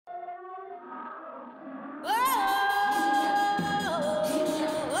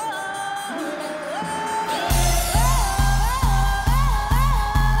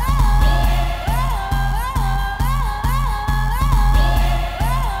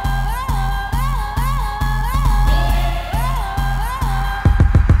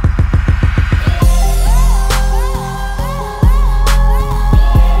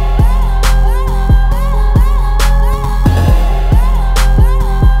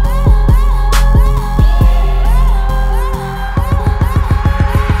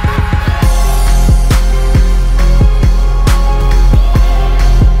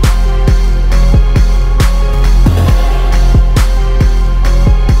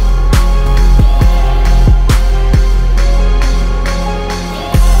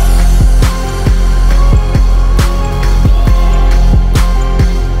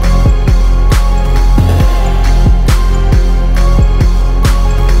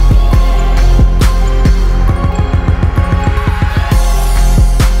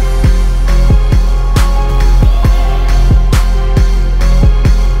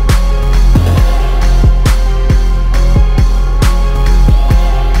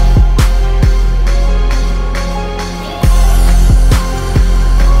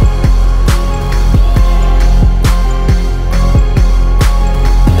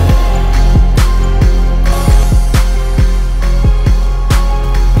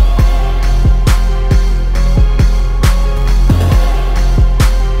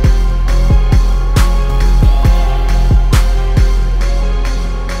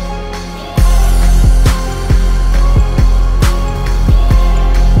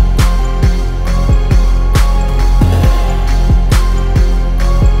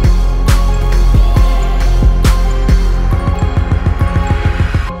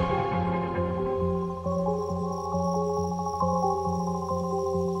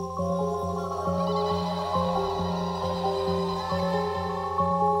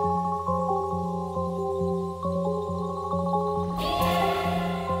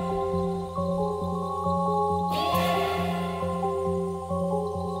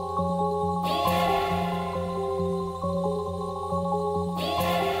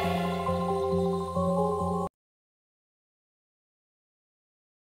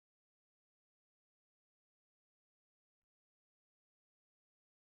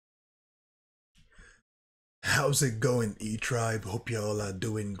How's it going, E-Tribe? Hope y'all are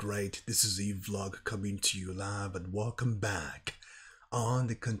doing great. This is E-Vlog coming to you live, and welcome back on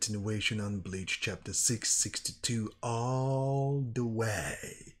the continuation on Bleach chapter 662 all the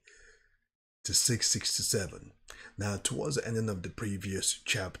way to 667. Now, towards the ending of the previous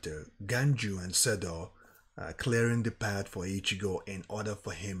chapter, Ganju and Sedo are clearing the path for Ichigo in order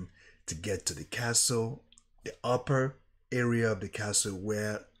for him to get to the castle, the upper area of the castle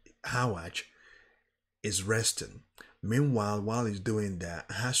where Hawach is resting. Meanwhile, while he's doing that,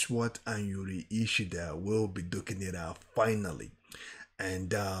 Hashwat and Yuri Ishida will be duking it out finally.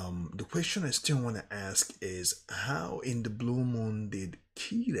 And the question I still want to ask is, how in the Blue Moon did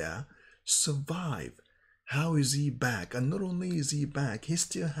Kira survive? How is he back? And not only is he back, he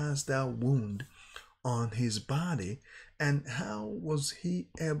still has that wound on his body. And how was he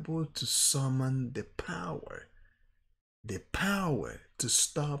able to summon the power? The power to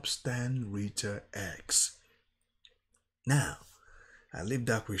stop Stan Ritter X. Now, I leave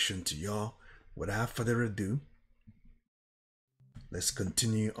that question to y'all. Without further ado, let's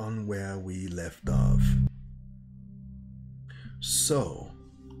continue on where we left off. So,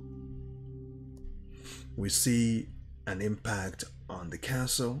 we see an impact on the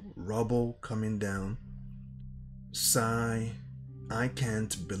castle, rubble coming down. Sigh, I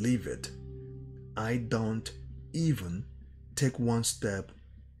can't believe it. I don't even take one step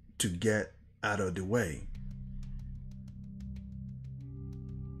to get out of the way.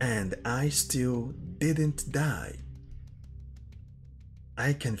 And I still didn't die.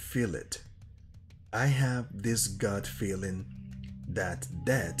 I can feel it. I have this gut feeling that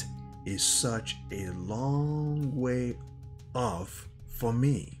death is such a long way off for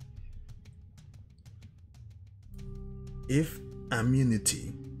me. If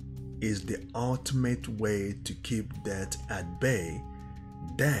immunity is the ultimate way to keep death at bay,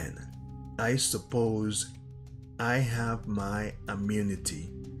 then I suppose I have my immunity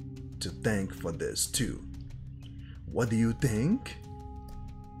to thank for this too. What do you think?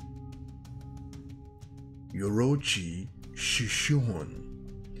 Yorochi Shishun.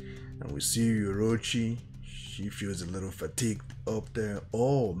 And we see Yorochi. She feels a little fatigued up there.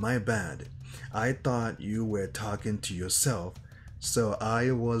 Oh, my bad. I thought you were talking to yourself, so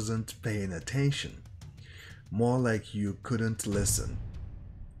I wasn't paying attention. More like you couldn't listen.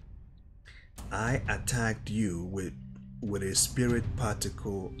 I attacked you with a spirit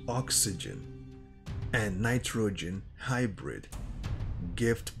particle oxygen and nitrogen hybrid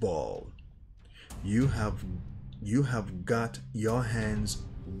gift ball. You have got your hands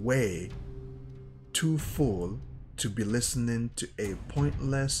way too full to be listening to a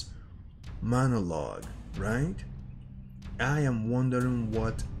pointless monologue, right? I am wondering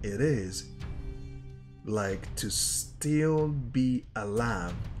what it is like to still be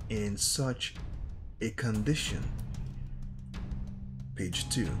alive in such a condition. Page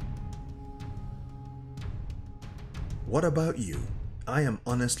 2. What about you? I am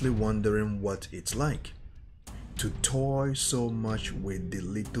honestly wondering what it's like to toy so much with the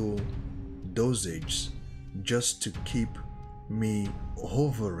little dosages just to keep me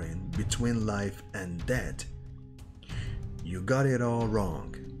hovering between life and death. You got it all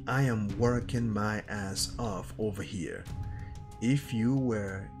wrong. I am working my ass off over here. If you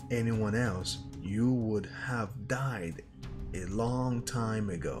were anyone else, you would have died a long time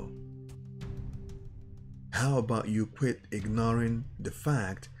ago. How about you quit ignoring the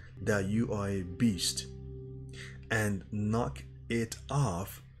fact that you are a beast and knock it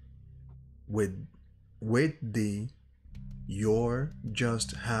off with the "you're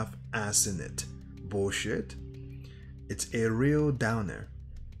just half-assing it" bullshit? It's a real downer.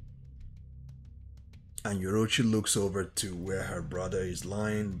 And Yorochi looks over to where her brother is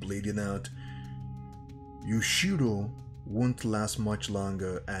lying, bleeding out. Yushiro won't last much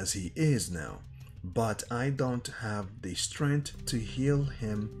longer as he is now, but I don't have the strength to heal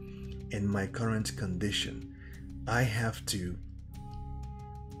him in my current condition. I have to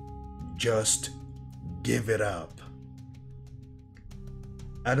just give it up.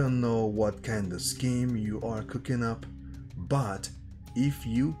 I don't know what kind of scheme you are cooking up, but if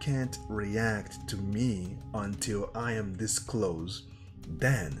you can't react to me until I am this close,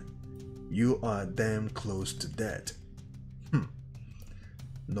 then you are damn close to death.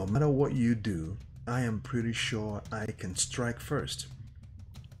 No matter what you do, I am pretty sure I can strike first.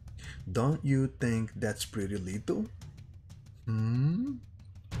 Don't you think that's pretty lethal? Yorochi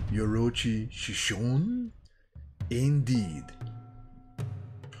Shishon? Indeed.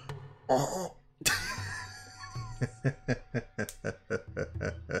 Oh.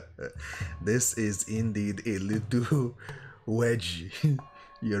 This is indeed a little wedgie,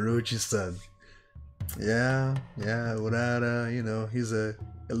 Yorochi-san. Yeah, yeah, Urahara, he's a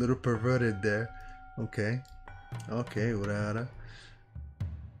little perverted there. Okay, okay, Urahara.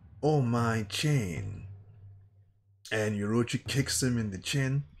 Oh, my chain. And Yorochi kicks him in the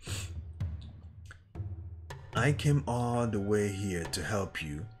chin. I came all the way here to help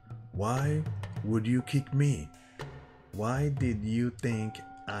you. Why would you kick me? Why did you think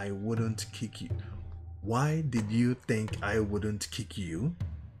I wouldn't kick you? Why did you think I wouldn't kick you?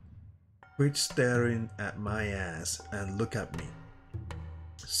 Quit staring at my ass and look at me.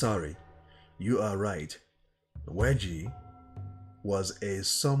 Sorry, you are right. Wedgie was a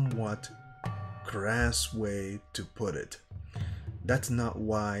somewhat crass way to put it. That's not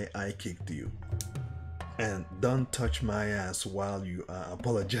why I kicked you. And don't touch my ass while you are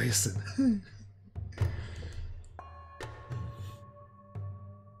apologizing.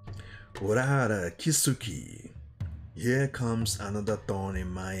 Urahara Kisuki. Here comes another thorn in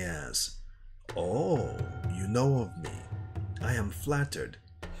my ass. Oh, you know of me. I am flattered.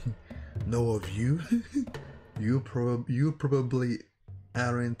 Know of you? You probably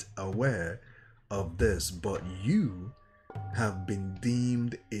aren't aware of this, but you have been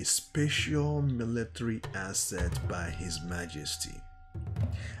deemed a special military asset by His Majesty.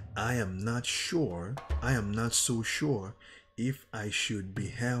 I am not so sure if I should be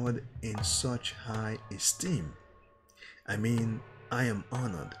held in such high esteem. I mean, I am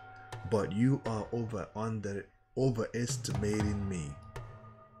honored, but you are overestimating me.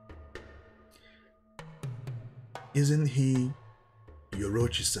 Isn't he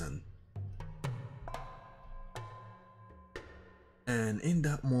Yorochi-san? And in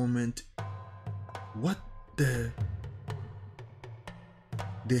that moment, what the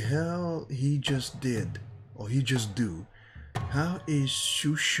hell he just did, or he just do? How is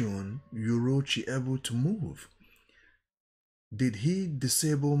Shushun Yorochi able to move? Did he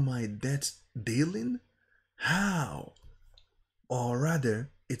disable my debt dealing? How? Or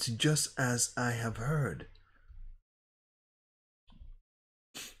rather, it's just as I have heard.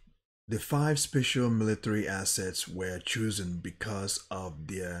 The 5 special military assets were chosen because of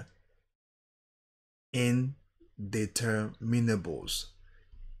their indeterminables.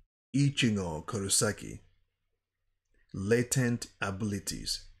 Ichigo Kurosaki, latent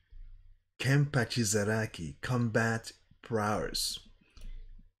abilities. Kenpachi Zaraki, combat prowess.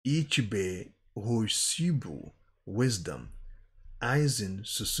 Ichibe Hoshibu, wisdom. Aizen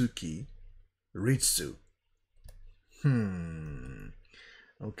Suzuki, Ritsu.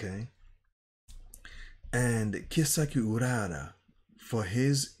 Okay. And Kisaki Urahara for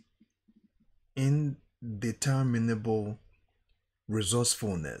his indeterminable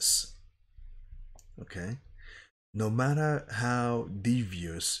resourcefulness. Okay. No matter how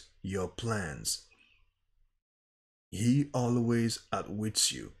devious your plans, he always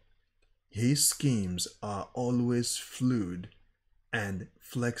outwits you. His schemes are always fluid and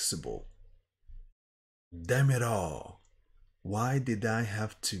flexible. Damn it all. Why did I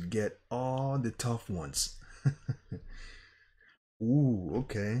have to get all the tough ones? Ooh,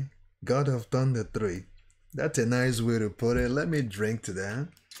 okay. God of Thunder 3. That's a nice way to put it. Let me drink to that.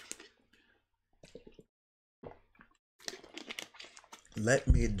 Let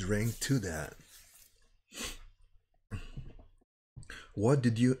me drink to that. What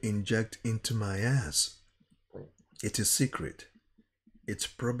did you inject into my ass? It is secret. It's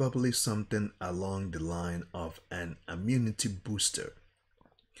probably something along the line of an immunity booster.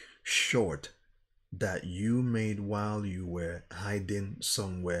 Short, that you made while you were hiding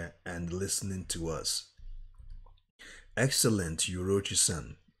somewhere and listening to us. Excellent,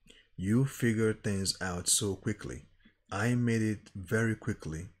 Yorochi-san. You figured things out so quickly. I made it very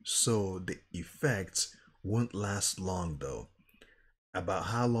quickly, so the effects won't last long though. About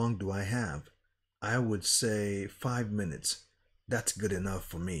how long do I have? I would say 5 minutes. That's good enough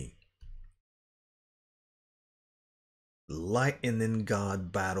for me. Lightning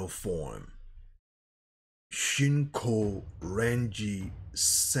God battle form. Shinko Renji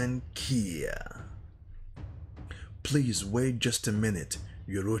Senkia. Please wait just a minute,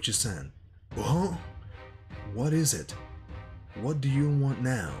 Yorochi-san. Huh? What is it? What do you want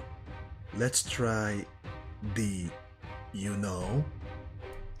now? Let's try the,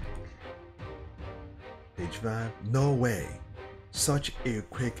 Page 5. No way. Such a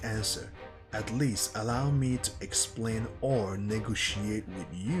quick answer. At least allow me to explain or negotiate with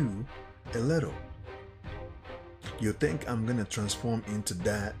you a little. You think I'm gonna transform into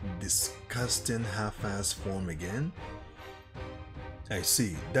that disgusting half-ass form again? I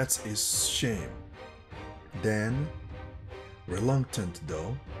see, that's a shame. Then, reluctant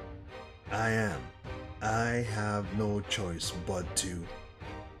though, I have no choice but to.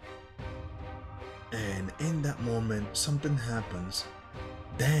 And in that moment, something happens.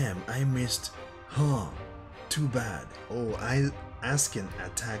 Damn, I missed. Huh. Too bad. Oh, Askin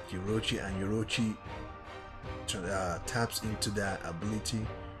attacked Orochi, and Orochi taps into that ability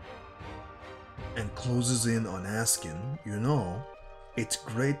and closes in on Askin. You know, it's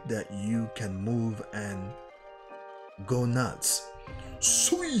great that you can move and go nuts.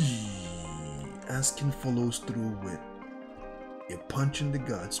 Sweet! Askin follows through with a punch in the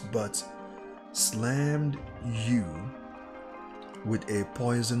guts, but slammed you with a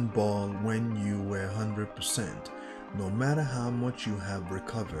poison ball when you were 100%. No matter how much you have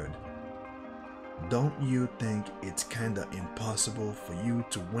recovered, don't you think it's kinda impossible for you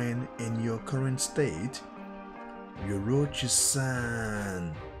to win in your current state?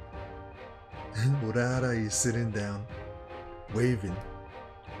 Yorochi-san. Urahara is sitting down, waving.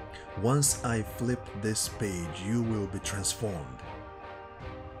 Once I flip this page, you will be transformed.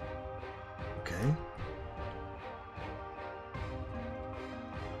 Okay?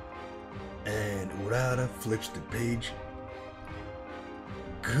 And Urahara flips the page.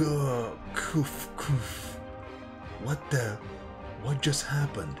 Koof, koof. What just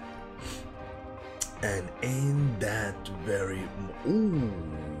happened? And in that very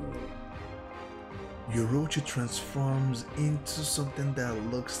Yorochi transforms into something that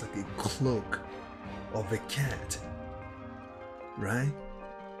looks like a cloak of a cat, right?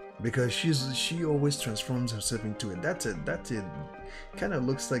 Because she always transforms herself into it. That's it. Kind of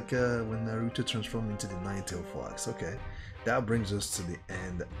looks like when Naruto transformed into the nine-tailed fox. Okay, that brings us to the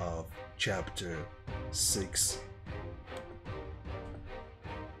end of chapter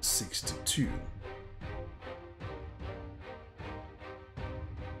 662.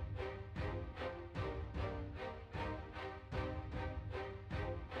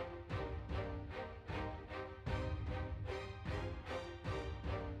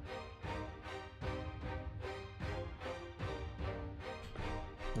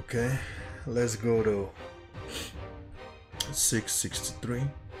 Okay, let's go to 663.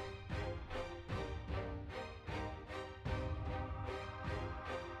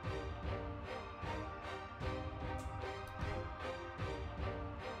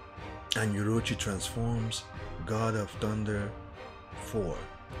 And Yorochi transforms, God of Thunder 4.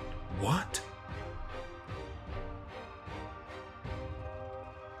 What?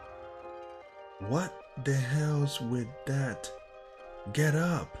 What the hell's with that? Get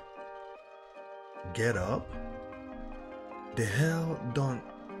up. Get up? The hell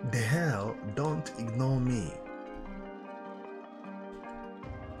don't ignore me.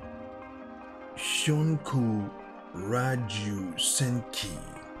 Shunku Raju Senki.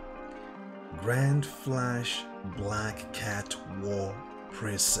 Grand Flash Black Cat War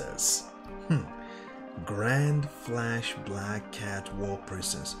Princess. Grand Flash Black Cat War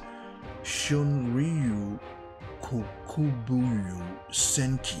Princess. Shunryu Kokubuyu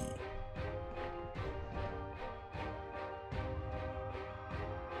Senki.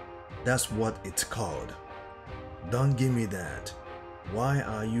 That's what it's called. Don't give me that. Why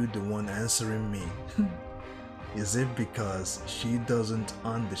are you the one answering me? Is it because she doesn't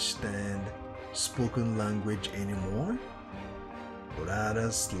understand spoken language anymore?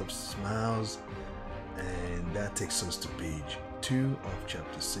 Urahara smiles, and that takes us to page 2 of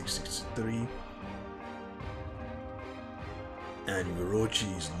chapter 663. And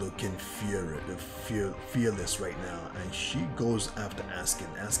Yorochi is looking fearless right now, and she goes after Askin.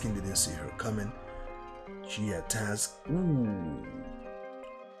 Askin didn't see her coming. She attacks. Ooh,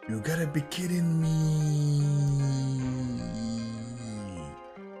 you gotta be kidding me!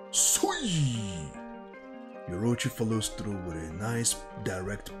 Sweet! Yorochi follows through with a nice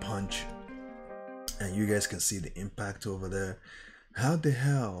direct punch, and you guys can see the impact over there. How the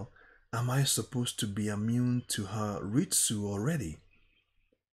hell am I supposed to be immune to her Ritsu already?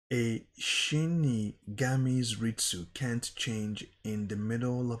 A Shinigami's Ritsu can't change in the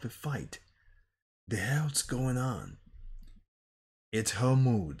middle of a fight. The hell's going on? It's her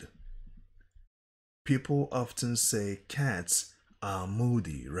mood. People often say cats are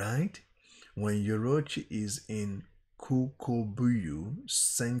moody, right? When Yorochi is in Kokubuyu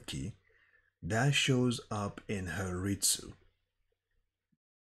Senki, that shows up in her Ritsu.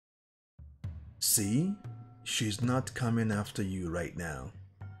 See, she's not coming after you right now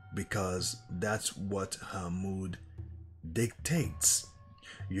because that's what her mood dictates.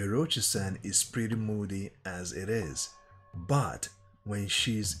 Yorochi-san is pretty moody as it is, but when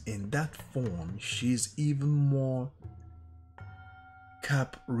she's in that form, she's even more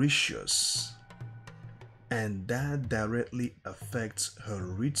capricious, and that directly affects her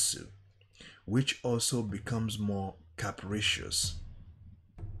Ritsu, which also becomes more capricious.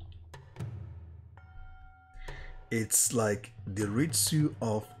 It's like the Ritsu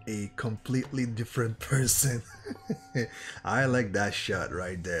of a completely different person. I like that shot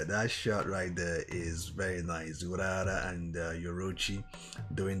right there. That shot right there is very nice. Urahara and Yorochi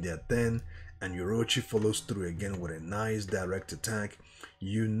doing their thing, and Yorochi follows through again with a nice direct attack.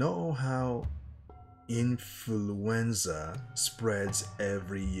 You know how influenza spreads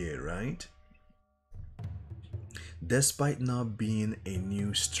every year, right? Despite not being a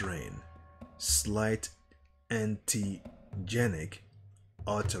new strain, slight antigenic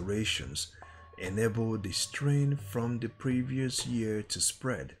alterations enable the strain from the previous year to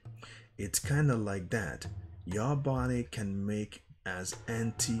spread. It's kind of like that. Your body can make as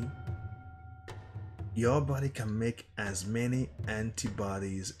many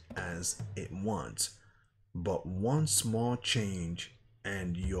antibodies as it wants, but one small change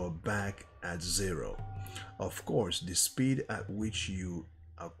and you're back at zero. Of course, the speed at which you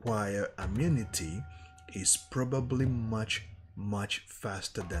acquire immunity is probably much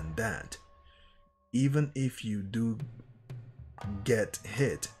faster than that. Even if you do get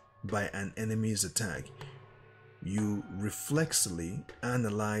hit by an enemy's attack, you reflexively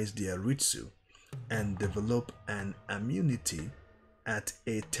analyze their Ritsu and develop an immunity at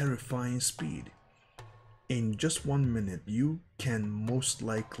a terrifying speed. In just 1 minute, you can most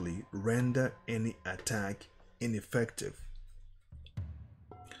likely render any attack ineffective.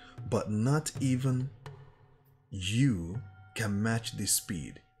 But not even you can match this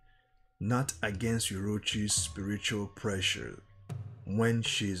speed. Not against Yorochi's spiritual pressure when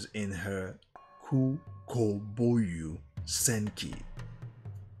she's in her Kukoboyu Senki.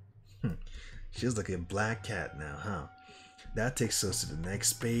 She's like a black cat now, huh? That takes us to the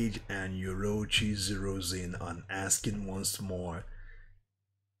next page, and Yorochi zeroes in on Askin once more.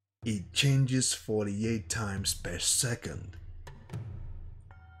 It changes 48 times per second.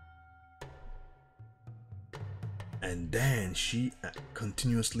 And then she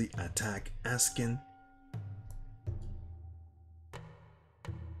continuously attack Askin.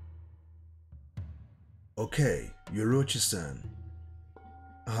 Okay, Yorochi-san.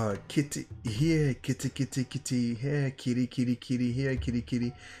 Kitty, here, kitty, here, kitty, here,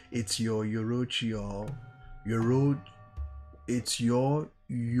 kitty. It's your Yorochi, y'all. It's your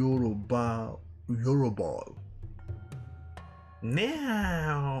Yoruba.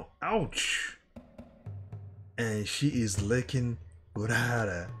 Now, ouch. And she is licking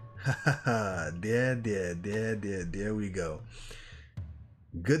Urahara. There we go.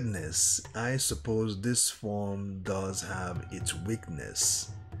 Goodness, I suppose this form does have its weakness.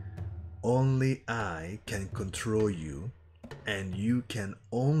 Only I can control you, and you can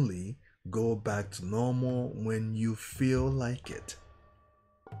only go back to normal when you feel like it.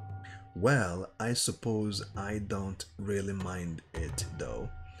 Well, I suppose I don't really mind it though,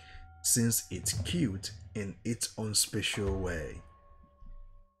 since it's cute in its own special way.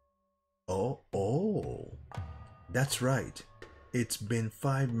 Oh, that's right. It's been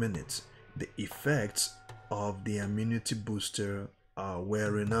 5 minutes. The effects of the immunity booster are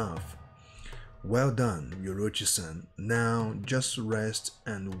wearing off. Well done, Yorochi-san. Now just rest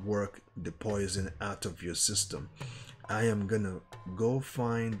and work the poison out of your system. I am gonna go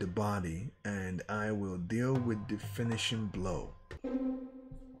find the body and I will deal with the finishing blow.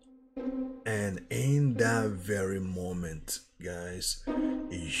 And in that very moment, guys,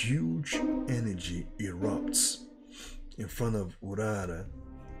 a huge energy erupts in front of Urahara.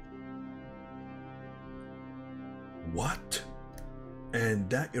 What? And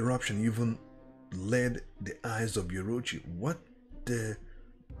that eruption even led the eyes of Yorochi. What's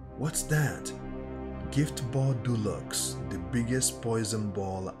that? Gift ball deluxe, the biggest poison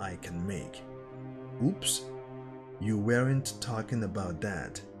ball I can make. Oops, you weren't talking about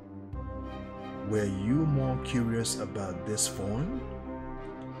that. Were you more curious about this form?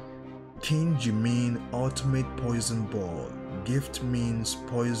 Kinji mean ultimate poison ball. Gift means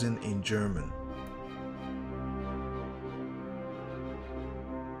poison in German.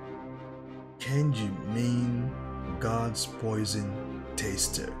 Kenji mean God's poison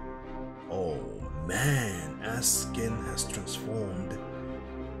taster. Oh man, Askin has transformed.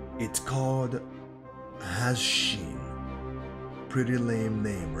 It's called Askin. Pretty lame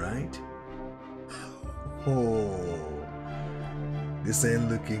name, right? Oh, this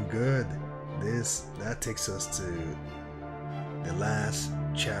ain't looking good. That takes us to the last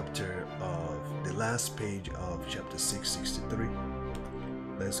page of chapter 663.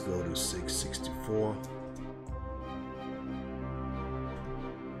 Let's go to 664.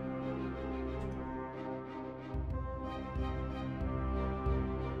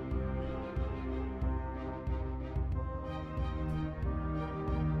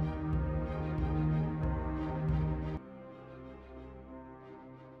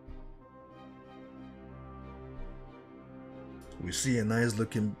 We see a nice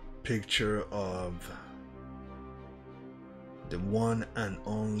looking picture of the one and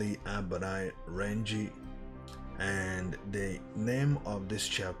only Abarai Renji, and the name of this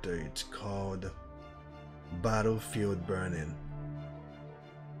chapter is called Battlefield Burning.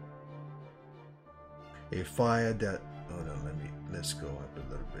 A fire that, hold on, let's go up a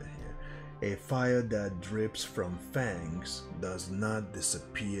little bit here. A fire that drips from fangs does not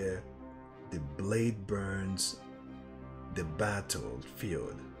disappear. The blade burns the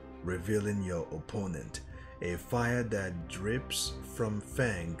battlefield, revealing your opponent. A fire that drips from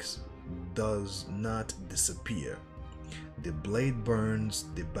fangs does not disappear. The blade burns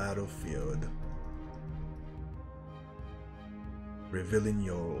the battlefield, revealing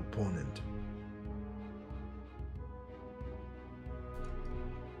your opponent.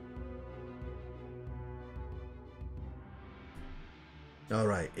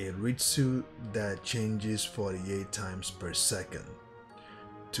 Alright, a Ritsu that changes 48 times per second.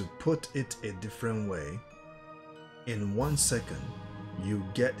 To put it a different way, in 1 second, you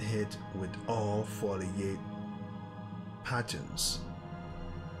get hit with all 48 patterns.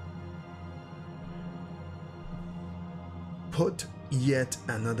 Put yet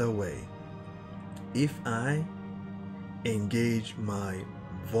another way, if I engage my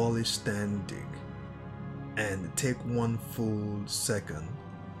volley standing and take 1 full second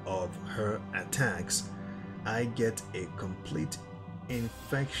of her attacks, I get a complete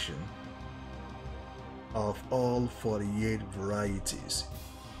infection of all 48 varieties.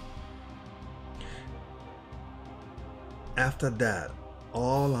 After that,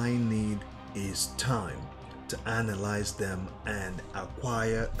 all I need is time to analyze them and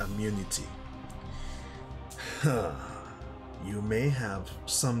acquire immunity. You may have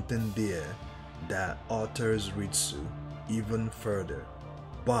something there that alters Ritsu even further,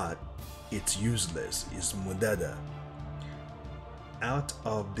 but it's useless, it's mudada. Out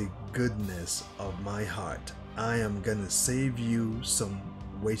of the goodness of my heart, I am gonna save you some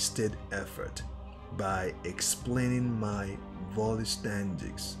wasted effort by explaining my volley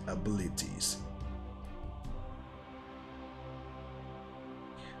standings abilities.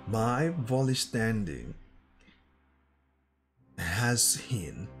 My volley standing has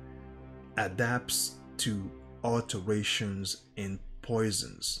hin adapts to alterations in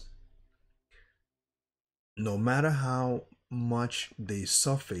poisons. No matter how much the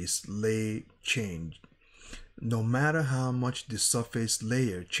surface layer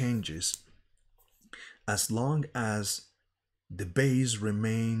changes, as long as the base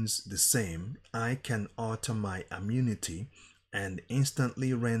remains the same, I can alter my immunity and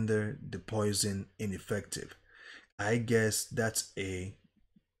instantly render the poison ineffective. I guess that's a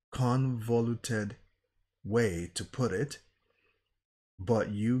convoluted way to put it, but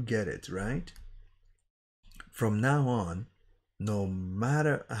you get it, right? From now on, no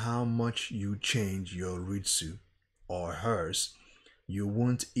matter how much you change your Ritsu or hers, you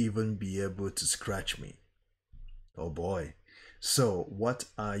won't even be able to scratch me. Oh boy. So what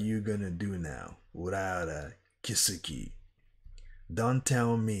are you gonna do now, Urahara Kisuki? Don't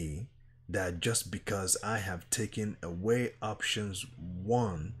tell me that just because I have taken away options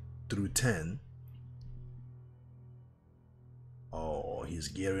 1 through 10, oh, he's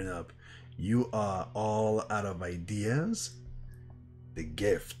gearing up, you are all out of ideas? The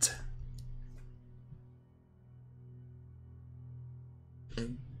gift.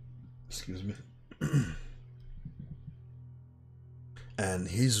 Excuse me. And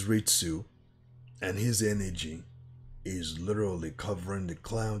his Ritsu and his energy is literally covering the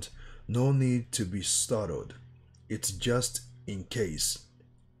clouds. No need to be startled. It's just in case.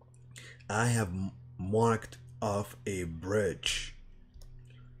 I have marked off a bridge.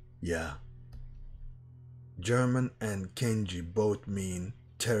 Yeah. German and Kenji both mean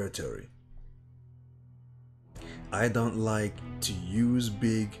territory. I don't like to use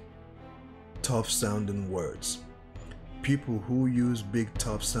big, tough-sounding words. People who use big,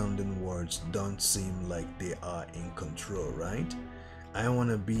 tough-sounding words don't seem like they are in control, right? I want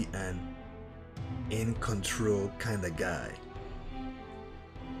to be an in-control kind of guy.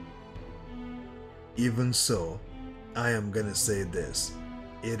 Even so, I am gonna say this.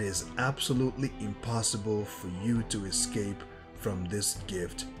 It is absolutely impossible for you to escape from this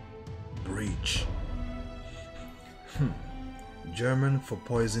gift. Breach. German for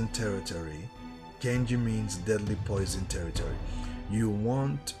poison territory. Kenji means deadly poison territory. You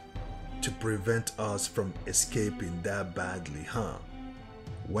want to prevent us from escaping that badly, huh?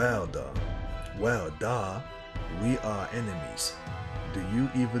 Well, duh, we are enemies. Do you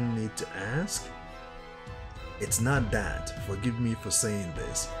even need to ask? It's not that, forgive me for saying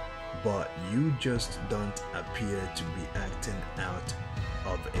this. but you just don't appear to be acting out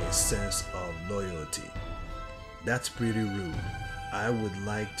of a sense of loyalty. That's pretty rude. I would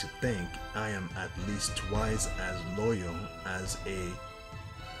like to think I am at least twice as loyal as a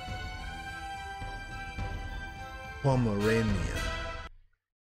Pomeranian.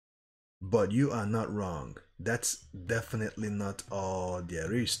 But you are not wrong. That's definitely not all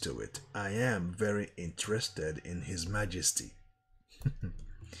there is to it. I am very interested in His Majesty.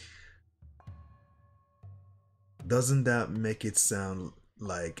 Doesn't that make it sound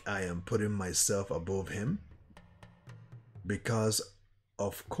like I am putting myself above him? Because,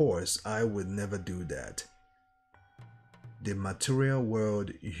 of course, I would never do that. The material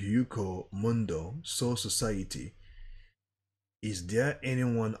world, Hyuko, Mundo, Soul Society. Is there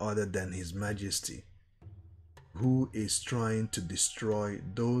anyone other than His Majesty who is trying to destroy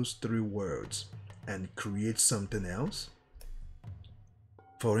those three worlds and create something else?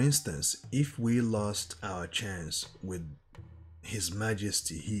 For instance, if we lost our chance with His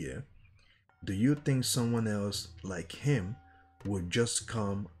Majesty here, do you think someone else like him would just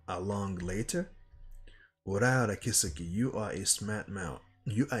come along later? Urahara Kisaki, you are a smart man.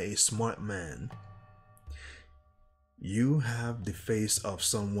 You are a smart man. You have the face of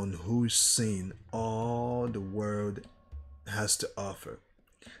someone who's seen all the world has to offer.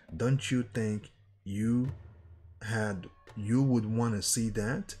 Don't you think you would want to see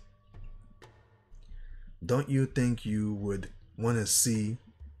that? Don't you think you would want to see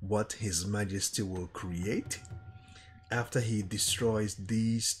what His Majesty will create after he destroys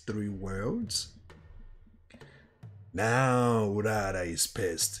these three worlds? Now Urahara is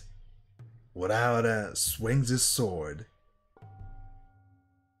pissed. Urahara swings his sword.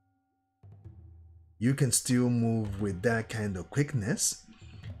 You can still move with that kind of quickness?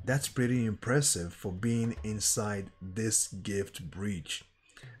 That's pretty impressive for being inside this gift breach.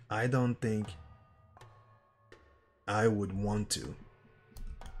 I don't think I would want to.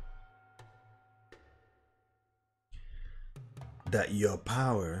 That your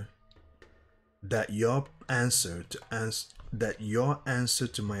answer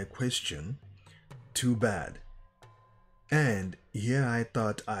to my question, too bad. And here I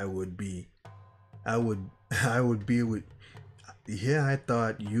thought I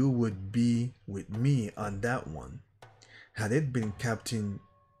thought you would be with me on that one. Had it been Captain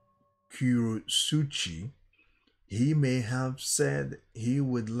Kurosuchi, he may have said he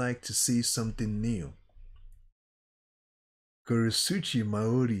would like to see something new. Kurosuchi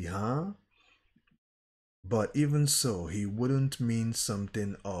Maori, huh? But even so, he wouldn't mean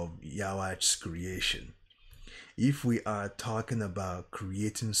something of Yaoach's creation. If we are talking about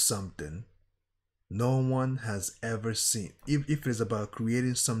creating something no one has ever seen, if it's about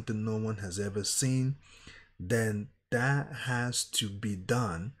creating something no one has ever seen, then that has to be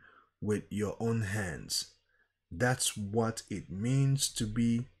done with your own hands. That's what it means to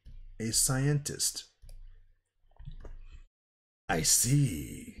be a scientist. I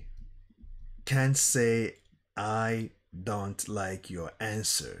see. Can't say I don't like your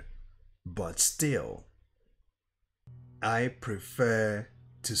answer, but still, I prefer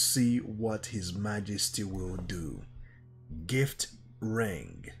to see what His Majesty will do. Gift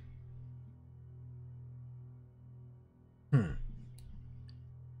ring.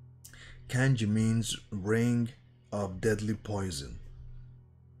 Kanji means ring of deadly poison.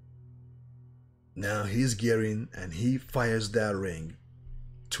 Now he's gearing and he fires that ring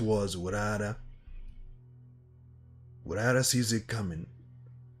towards Urahara. Urahara sees it coming.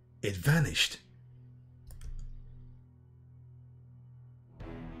 It vanished.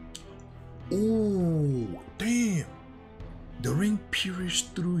 Oh, damn! The ring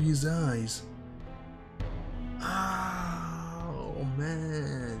pierced through his eyes. Oh,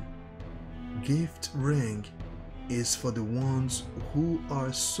 man. Gift ring is for the ones who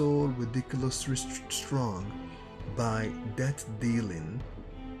are so ridiculously strong by death dealing.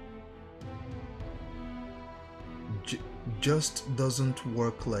 Just doesn't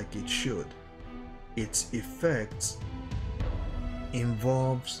work like it should. Its effects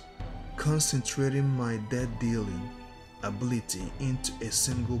involves concentrating my death dealing ability into a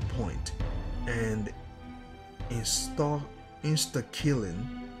single point and insta-killing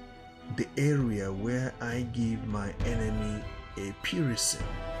the area where I give my enemy a piercing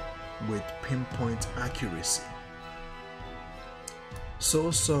with pinpoint accuracy.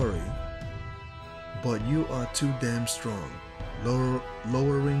 So sorry, but you are too damn strong.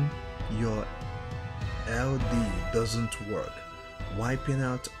 Lowering your LD doesn't work. Wiping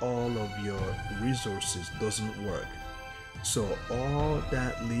out all of your resources doesn't work. So all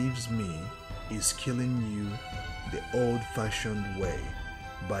that leaves me is killing you the old-fashioned way.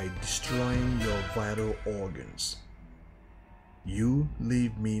 by destroying your vital organs. You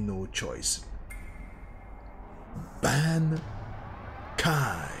leave me no choice. Ban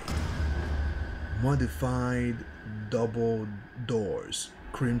Kai. Modified double doors.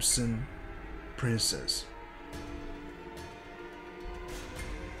 Crimson Princess.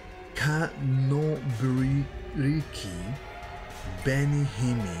 Kannonbiraki.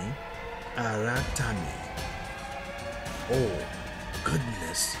 Benihime. Aratame. Oh,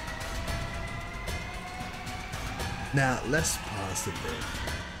 goodness. Now, let's pause the break.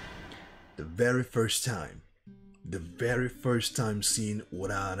 The very first time seeing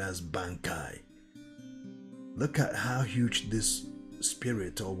Urahara's Bankai. Look at how huge this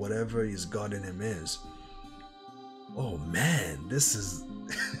spirit or whatever is guarding him is. Oh man, this is...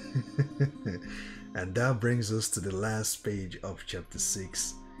 And that brings us to the last page of chapter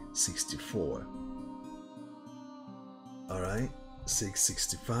 664. Alright,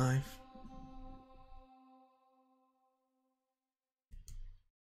 665.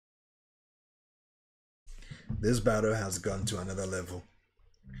 This battle has gone to another level.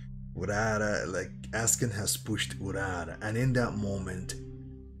 Urahara, like Askin has pushed Urahara, and in that moment,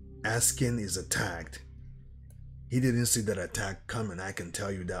 Askin is attacked. He didn't see that attack coming, I can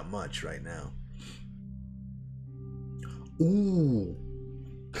tell you that much right now. Ooh.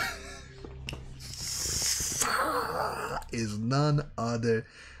 Is none other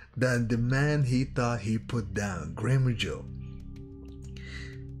than the man he thought he put down, Grimojo.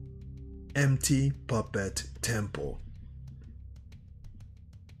 Empty Puppet Temple.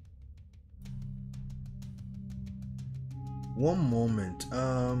 One moment.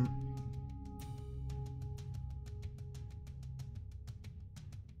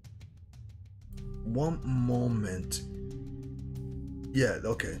 One moment. Yeah,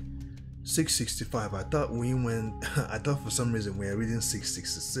 okay. 665. I thought we went. I thought for some reason we are reading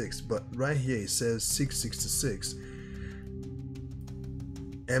 666, but right here it says 666.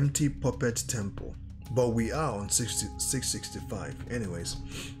 Empty Puppet Temple. But we are on 665. Anyways,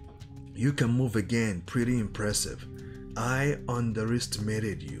 you can move again. Pretty impressive. I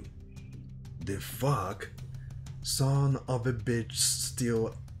underestimated you. The fuck? Son of a bitch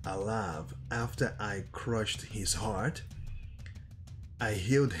still alive after I crushed his heart? I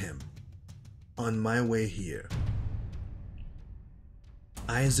healed him on my way here.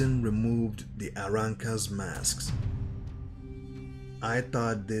 Aizen removed the Arrancar's masks. I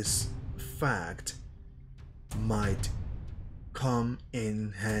thought this fact might come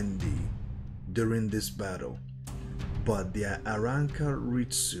in handy during this battle, but their Arrancar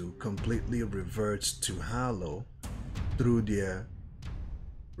Ritsu completely reverts to hollow through their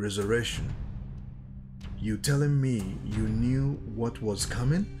resurrection. You telling me you knew what was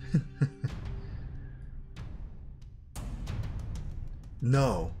coming?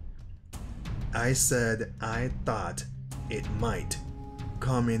 No, I said I thought it might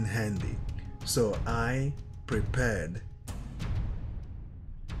come in handy, so I prepared.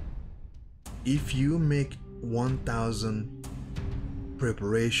 If you make 1,000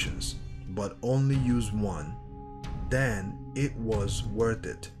 preparations but only use one, then it was worth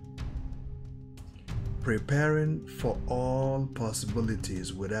it. Preparing for all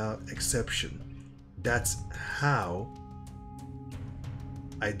possibilities without exception. That's how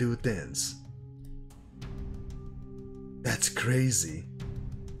I do things. That's crazy.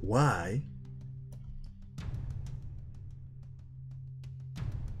 Why?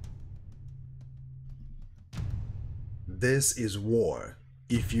 This is war.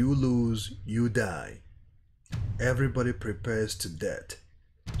 If you lose, you die. Everybody prepares to death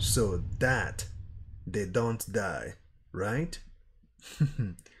so that they don't die, right?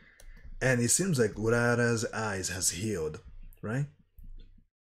 And it seems like Urahara's eyes has healed, right?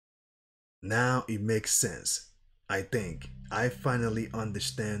 Now it makes sense. I think I finally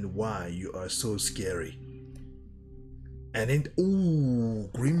understand why you are so scary. And then, ooh,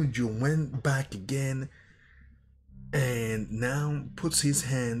 Grimojo went back again and now puts his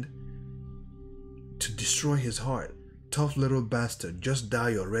hand to destroy his heart. Tough little bastard, just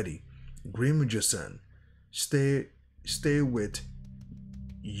die already. Grimojo-san, stay with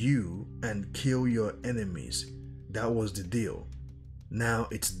you and kill your enemies. That was the deal. Now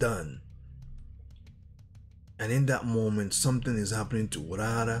it's done. And in that moment, something is happening to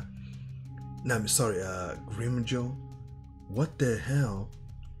Urahara. No, I'm sorry, Grimojo. What the hell?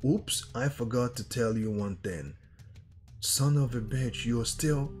 Oops, I forgot to tell you one thing. Son of a bitch, you're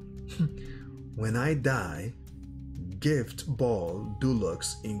still... When I die, Gift Ball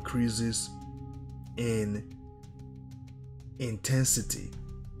Deluxe increases in intensity.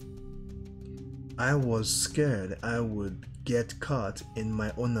 I was scared I would get caught in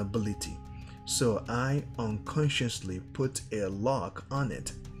my own ability, so I unconsciously put a lock on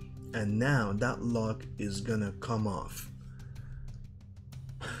it, and now that lock is gonna come off.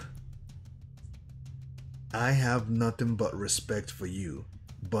 I have nothing but respect for you,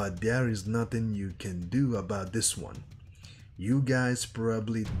 but there is nothing you can do about this one. You guys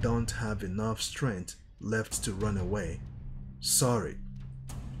probably don't have enough strength left to run away. Sorry.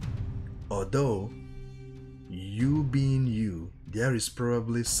 Although, you being you, there is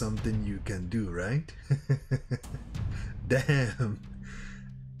probably something you can do, right? Damn.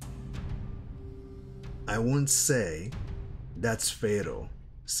 I won't say that's fatal,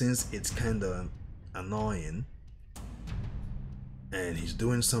 since it's kinda annoying. And he's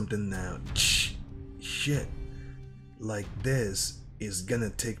doing something now. Shit. Like this is gonna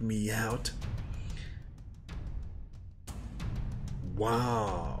take me out.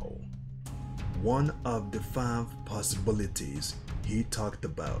 Wow. One of the 5 possibilities he talked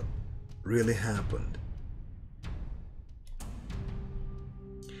about really happened.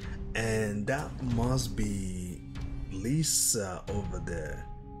 And that must be Lisa over there.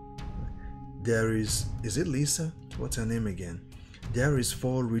 There is it Lisa? What's her name again? There is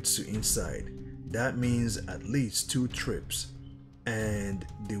 4 Ritsu inside. That means at least 2 trips. And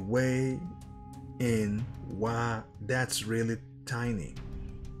the way in, wow, that's really tiny.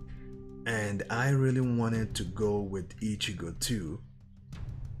 And I really wanted to go with Ichigo too.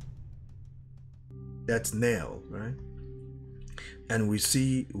 That's Nail, right? And we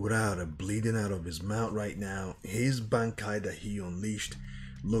see Urahara bleeding out of his mouth right now. His Bankai that he unleashed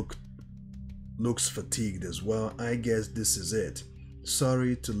looks fatigued as well. I guess this is it.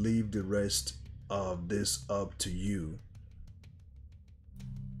 Sorry to leave the rest of this up to you.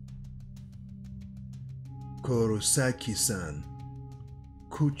 Kurosaki-san.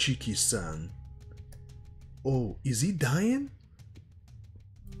 Kuchiki-san. Oh, is he dying?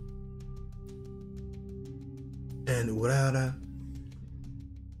 And Urahara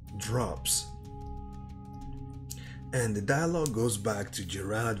drops. And the dialogue goes back to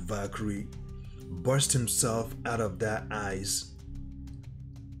Gerard. Valkyrie burst himself out of that ice.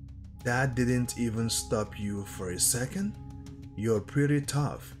 That didn't even stop you for a second? You're pretty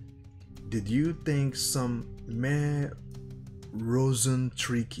tough. Did you think some mere Rosen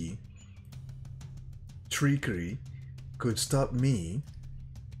trickery could stop me?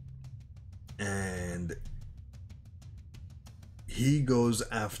 And he goes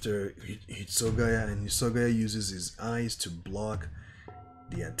after Hitsugaya, and Hitsugaya uses his eyes to block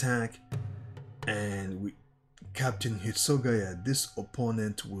the attack. And Captain Hitsugaya, this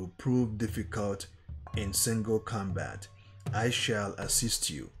opponent will prove difficult in single combat. I shall assist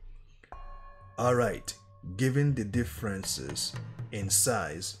you. Alright, given the differences in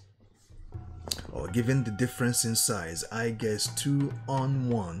size, given the difference in size, I guess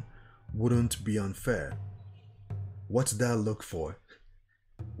 2-on-1 wouldn't be unfair. What's that look for?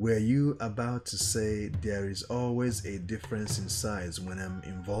 Were you about to say there is always a difference in size when I'm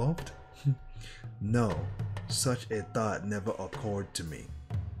involved? No, such a thought never occurred to me.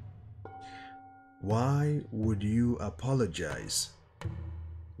 Why would you apologize?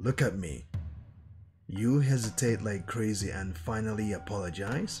 Look at me. You hesitate like crazy and finally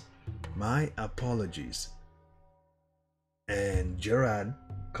apologize? My apologies. And Gerard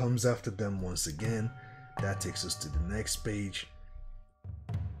comes after them once again. That takes us to the next page.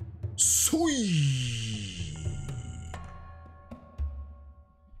 Sweet.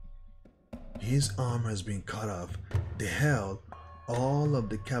 His arm has been cut off. The hell, all of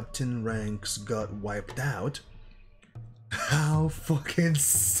the captain ranks got wiped out. How fucking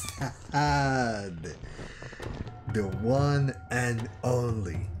sad. The one and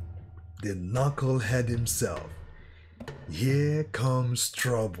only, the knucklehead himself. Here comes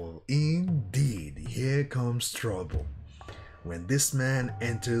trouble. Indeed, here comes trouble. When this man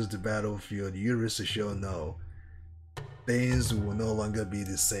enters the battlefield, you really shall know things will no longer be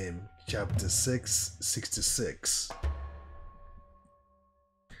the same. Chapter 666.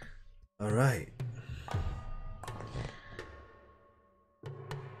 Alright.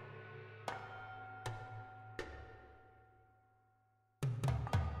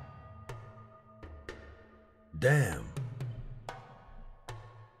 Damn.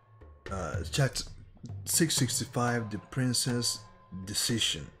 Chapter 665, the princess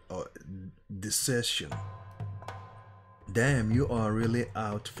decision. Damn, you are really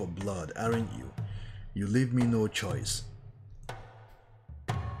out for blood, aren't you? You leave me no choice.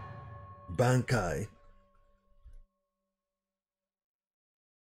 Bankai.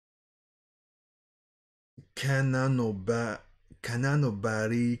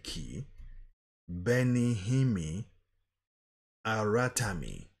 Kannonbiraki Benihime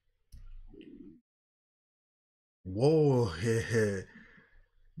Aratame. Whoa, hehe.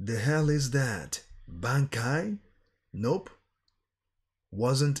 The hell is that? Bankai? Nope.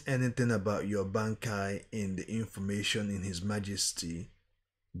 Wasn't anything about your Bankai in the information in His Majesty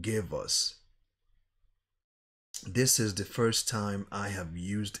gave us. This is the first time I have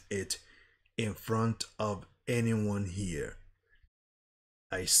used it in front of anyone here.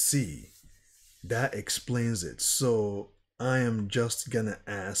 I see. That explains it. So I am just gonna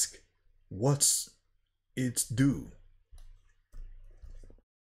ask, what's it do?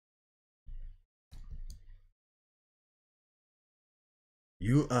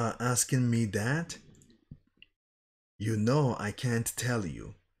 You are asking me that? You know I can't tell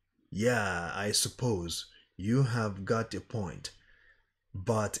you. Yeah, I suppose you have got a point.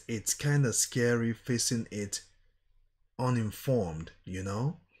 But it's kinda scary facing it uninformed, you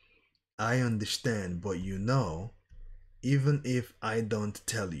know? I understand, but you know, even if I don't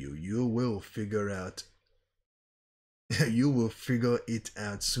tell you, you will figure out you will figure it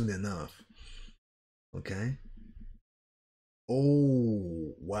out soon enough. Okay?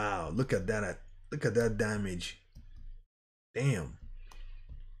 Oh, wow. Look at that. Look at that damage. Damn.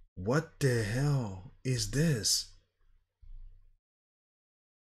 What the hell is this?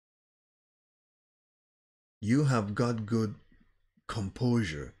 You have got good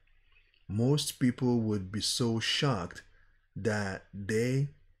composure. Most people would be so shocked that they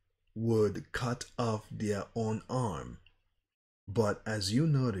would cut off their own arm. But as you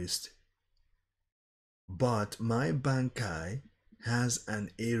noticed, but my Bankai has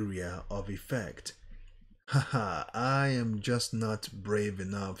an area of effect. Haha, I am just not brave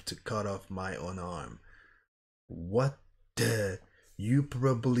enough to cut off my own arm. What the? You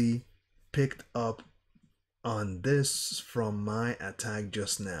probably picked up on this from my attack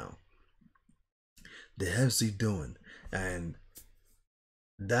just now. The hell's he doing? And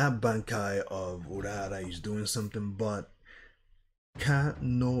that Bankai of Urahara is doing something, but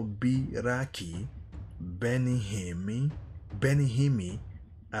Kannonbiraki Benihime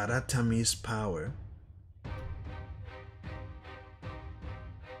Aratame's power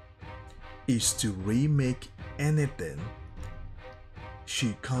is to remake anything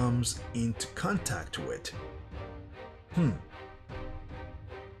she comes into contact with.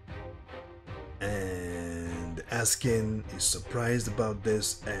 And Askin is surprised about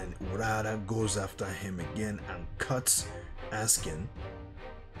this, and Urahara goes after him again and cuts Askin.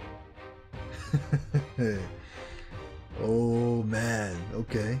 Oh man,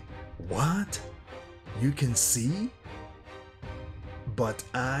 okay. What? You can see? But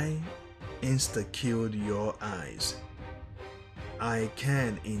I insta-killed your eyes. I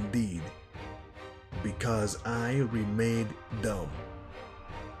can indeed, because I remained dumb.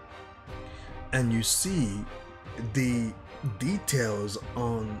 And you see the details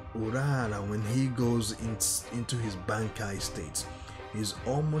on Urahara when he goes into his Bankai states is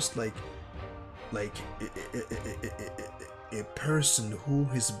almost like a person who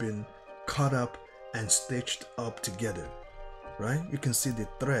has been cut up and stitched up together, right? You can see the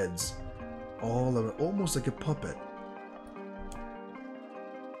threads all over, almost like a puppet.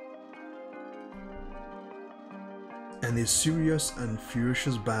 And a serious and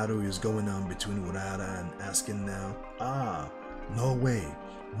furious battle is going on between Urahara and Askin now. Ah, no way,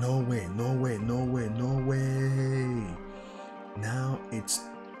 no way, no way, no way, no way. Now it's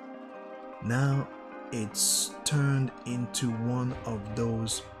turned into one of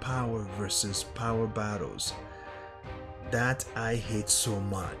those power versus power battles that I hate so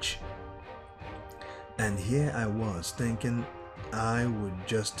much. And here I was thinking I would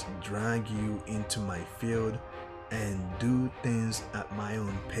just drag you into my field and do things at my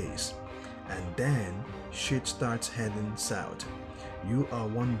own pace, and then shit starts heading south. You are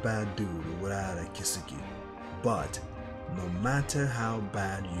one bad dude, Urahara Kiseki, but no matter how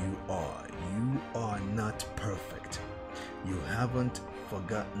bad you are not perfect. You haven't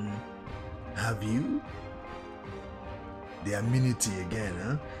forgotten, have you? The amenity again,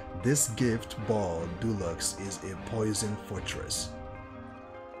 huh? This gift ball deluxe is a poison fortress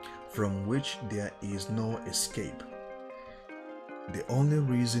from which there is no escape. The only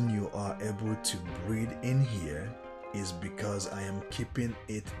reason you are able to breathe in here is because I am keeping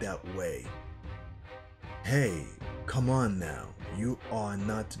it that way. Hey, come on now, you are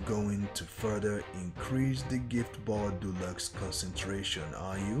not going to further increase the gift ball deluxe concentration,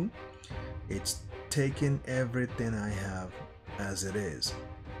 are you? It's taking everything I have as it is,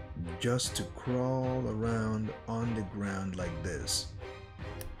 just to crawl around on the ground like this.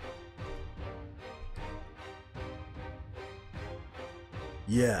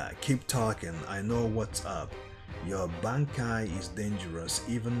 Yeah, keep talking. I know what's up. Your Bankai is dangerous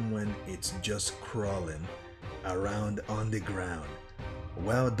even when it's just crawling around on the ground.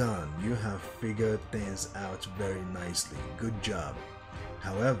 Well done, you have figured things out very nicely. Good job.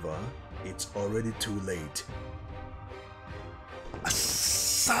 However, it's already too late.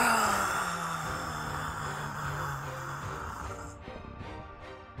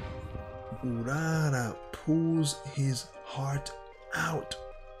 Urahara pulls his heart out.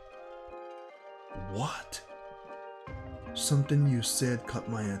 What? Something you said caught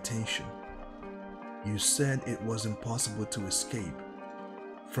my attention. You said it was impossible to escape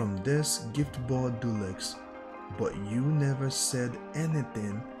from this gift board deluxe, but you never said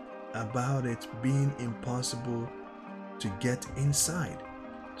anything about it being impossible to get inside.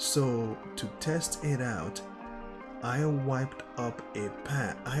 So to test it out, I whipped up a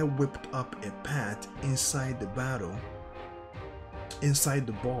path inside the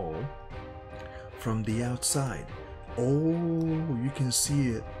ball from the outside. Oh, you can see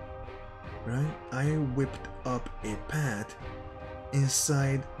it, right? I whipped up a path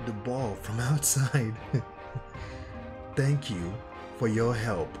inside the ball from outside. Thank you for your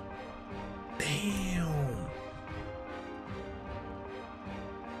help. Damn.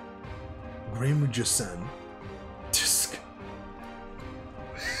 Grimujo-san.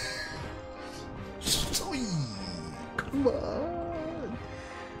 Come on.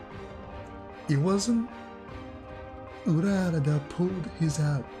 It wasn't Urahara that pulled his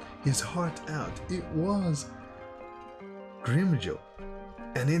heart out. It was Grimujo.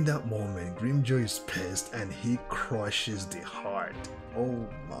 And in that moment, Grimujo is pissed and he crushes the heart. Oh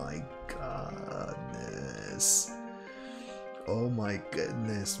my goodness. Oh my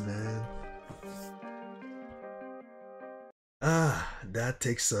goodness, man. That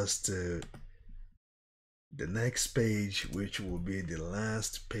takes us to the next page, which will be the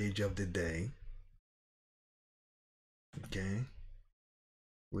last page of the day. Okay,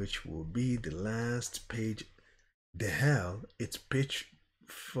 which will be the last page. The hell, it's pitch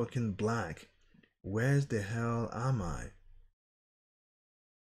fucking black. Where's the hell am I?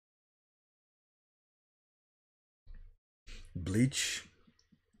 Bleach,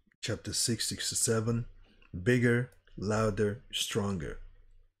 chapter 667. Bigger, louder, stronger.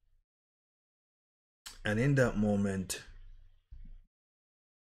 And in that moment,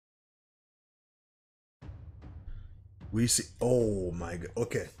 we see, oh my god.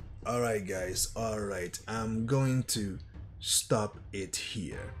 Okay, all right guys, all right, I'm going to stop it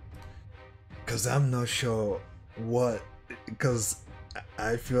here because I'm not sure what, because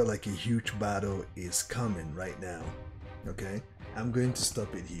I feel like a huge battle is coming right now. Okay, I'm going to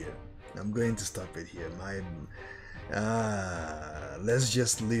stop it here. Let's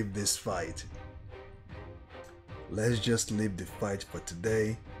just leave this fight. Let's just leave the fight for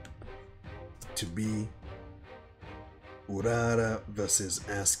today to be Urahara versus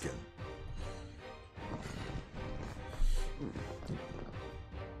Askin.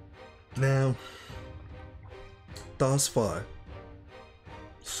 Now, thus far,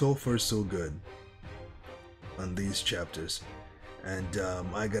 so far so good on these chapters, and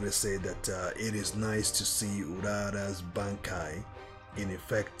I gotta say that it is nice to see Urahara's Bankai in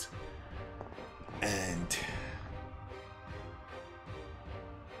effect, and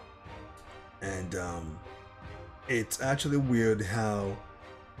it's actually weird how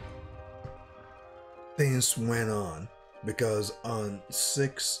things went on, because on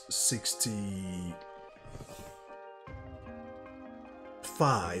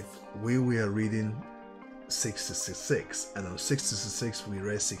 665 we were reading 666, and on 666 we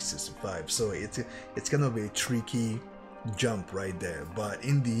read 665, so it's kind of a tricky jump right there, but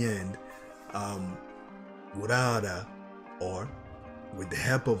in the end Urahara, or with the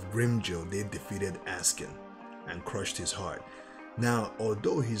help of Grimujo, they defeated Askin and crushed his heart. Now,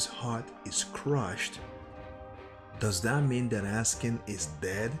 although his heart is crushed, does that mean that Askin is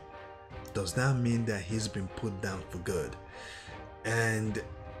dead? Does that mean that he's been put down for good? And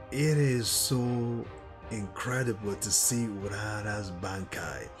it is so incredible to see Urahara's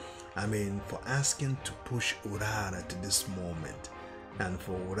Bankai. I mean, for Askin to push Urahara to this moment, and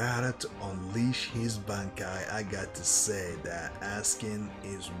for Urahara to unleash his Bankai, I got to say that Askin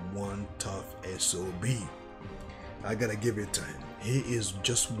is one tough SOB. I gotta give it to him. He is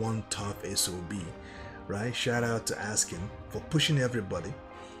just one tough SOB, right? Shout out to Askin for pushing everybody.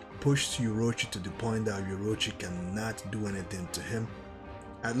 Pushed Orochi to the point that Orochi cannot do anything to him.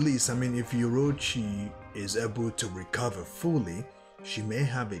 At least, I mean, if Orochi is able to recover fully, she may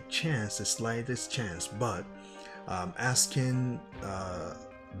have a chance, the slightest chance, but Askin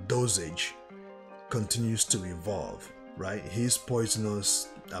dosage continues to evolve, right? His poisonous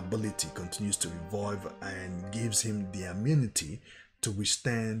ability continues to evolve and gives him the immunity to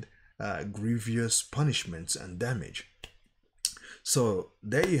withstand grievous punishments and damage. So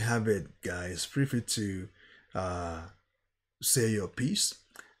there you have it, guys. Feel free to say your piece.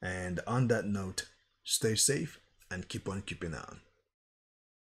 And on that note, stay safe and keep on keeping on.